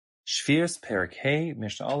Shevi'is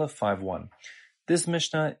Mishnah Aleph 5.1. This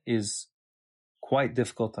Mishnah is quite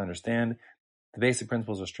difficult to understand. The basic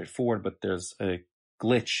principles are straightforward, but there's a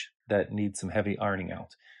glitch that needs some heavy ironing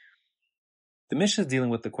out. The Mishnah is dealing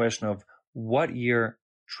with the question of what year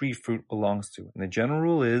tree fruit belongs to. And the general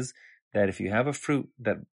rule is that if you have a fruit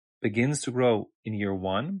that begins to grow in year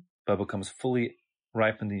 1, but becomes fully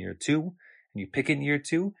ripened in year 2, and you pick it in year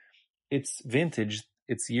 2, its vintage,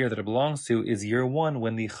 its year that it belongs to, is year 1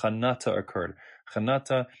 when the chanata occurred.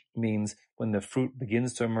 Chanata means when the fruit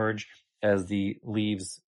begins to emerge as the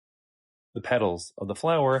leaves, the petals of the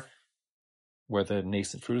flower, where the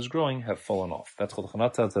nascent fruit is growing, have fallen off. That's called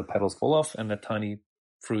chanata. The petals fall off and the tiny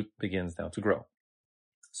fruit begins now to grow.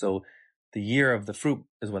 So the year of the fruit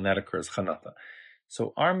is when that occurs, chanata.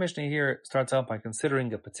 So our Mishnah here starts out by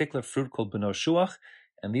considering a particular fruit called beno shuach,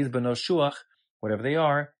 and these beno shuach, whatever they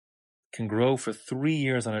are, can grow for 3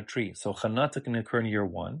 years on a tree. So chanata can occur in year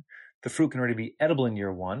 1. The fruit can already be edible in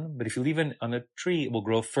year 1, but if you leave it on a tree, it will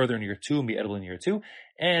grow further in year 2 and be edible in year 2.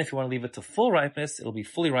 And if you want to leave it to full ripeness, it'll be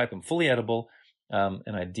fully ripe and fully edible,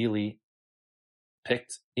 and ideally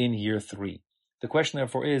picked in year 3. The question,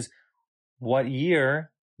 therefore, is what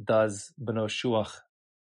year does beno shuach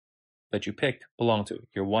that you picked belong to?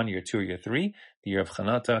 Year 1, year 2, or year 3? The year of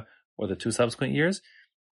chanata, or the 2 subsequent years?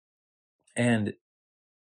 And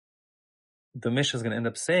the Mishnah is going to end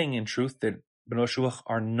up saying, in truth, that beno shuach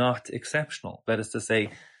are not exceptional. That is to say,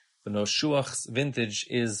 beno shuach's vintage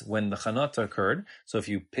is when the chanata occurred. So if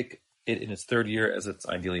you pick it in its 3rd year as it's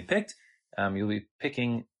ideally picked, you'll be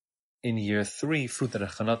picking in year 3 fruit that are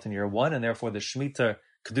chanata in year 1, and therefore the Shemitah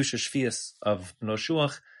Kedusha Shvi'is of beno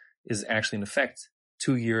shuach is actually in effect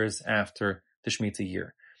 2 years after the Shemitah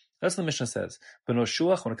year. That's what the Mishnah says. Beno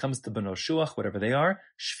shuach, when it comes to beno shuach, whatever they are,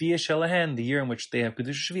 Shvi'is Shelahen, the year in which they have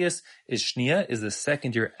Kedusha Shvi'is, is Shnia, is the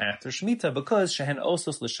 2nd year after Shemitah, because Shehen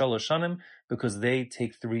Osos L'Shalosh Shanim, because they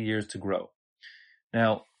take 3 years to grow.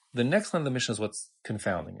 Now, the next line of the Mishnah is what's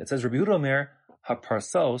confounding. It says, Rabbi Yehuda Omer,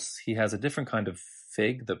 ha-parsos, he has a different kind of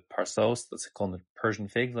fig, the parsos, let's call them the Persian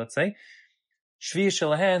fig, let's say. Shvi'is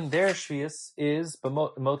Shelahen, their Shvi'is is,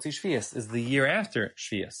 Motzi Shvi'is, is the year after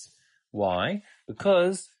Shvi'is. Why?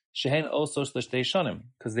 Because Shehen Osos L'Shtei Shanim,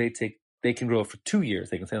 because they can grow for 2 years.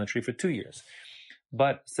 They can stay on the tree for 2 years.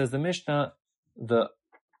 But, says the Mishnah, the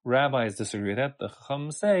rabbis disagree with that. The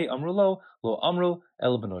Chacham say, Amru lo Amru,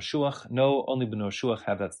 el beno shuach. No, only beno shuach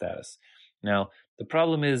have that status. Now, the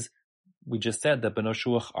problem is, we just said that beno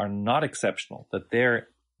shuach are not exceptional, that their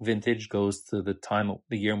vintage goes to the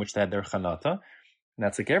year in which they had their chanata, and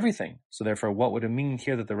that's like everything. So therefore, what would it mean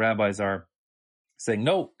here that the rabbis are saying,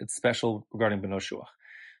 no, it's special regarding beno shuach?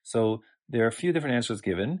 So there are a few different answers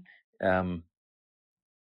given. The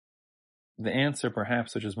answer,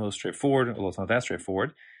 perhaps, which is most straightforward, although it's not that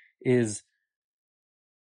straightforward, is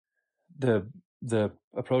the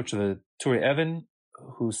approach of the Turi Evan,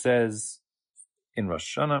 who says in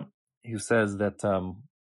Rosh Hashanah, who says that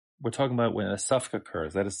we're talking about when a safka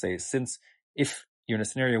occurs. That is to say, since if you're in a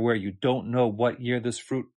scenario where you don't know what year this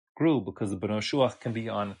fruit grew, because the beno shuach can be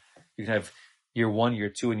on, you can have year 1, year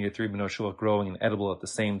 2, and year 3 beno shuach growing and edible at the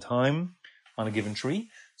same time on a given tree.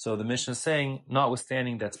 So the Mishnah is saying,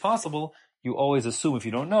 notwithstanding that's possible, you always assume, if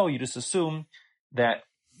you don't know, you just assume that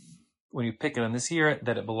when you pick it on this year,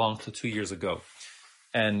 that it belonged to 2 years ago.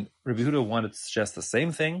 And Rabbi Yehuda wanted to suggest the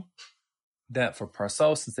same thing, that for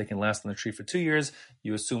parsos, since they can last on the tree for 2 years,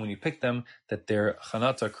 you assume when you pick them that their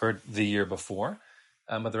chanata occurred the year before.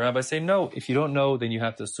 But the rabbis say, no, if you don't know, then you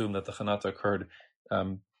have to assume that the chanata occurred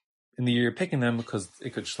in the year you're picking them, because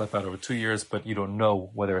it could schlep out over 2 years, but you don't know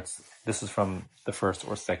whether this is from the 1st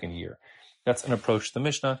or 2nd year. That's an approach to the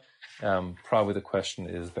Mishnah. Probably the question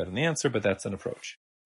is better than the answer, but that's an approach.